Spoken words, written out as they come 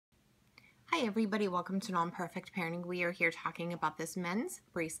Hi everybody, welcome to Nonperfect Parenting. We are here talking about this men's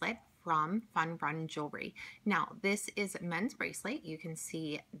bracelet from FunRun Jewelry. Now, this is a men's bracelet. You can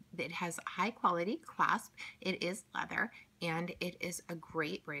see it has high quality clasp. It is leather and it is a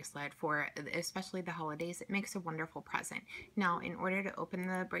great bracelet for especially the holidays. It makes a wonderful present. Now, in order to open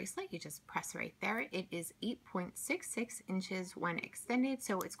the bracelet, you just press right there. It is 8.66 inches when extended,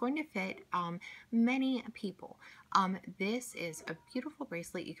 so it's going to fit many people. This is a beautiful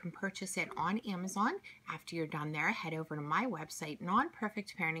bracelet. You can purchase it on Amazon. After you're done there, head over to my website,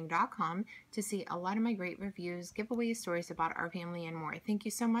 nonperfectparenting.com, to see a lot of my great reviews, giveaways, stories about our family, and more. Thank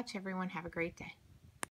you so much, everyone. Have a great day.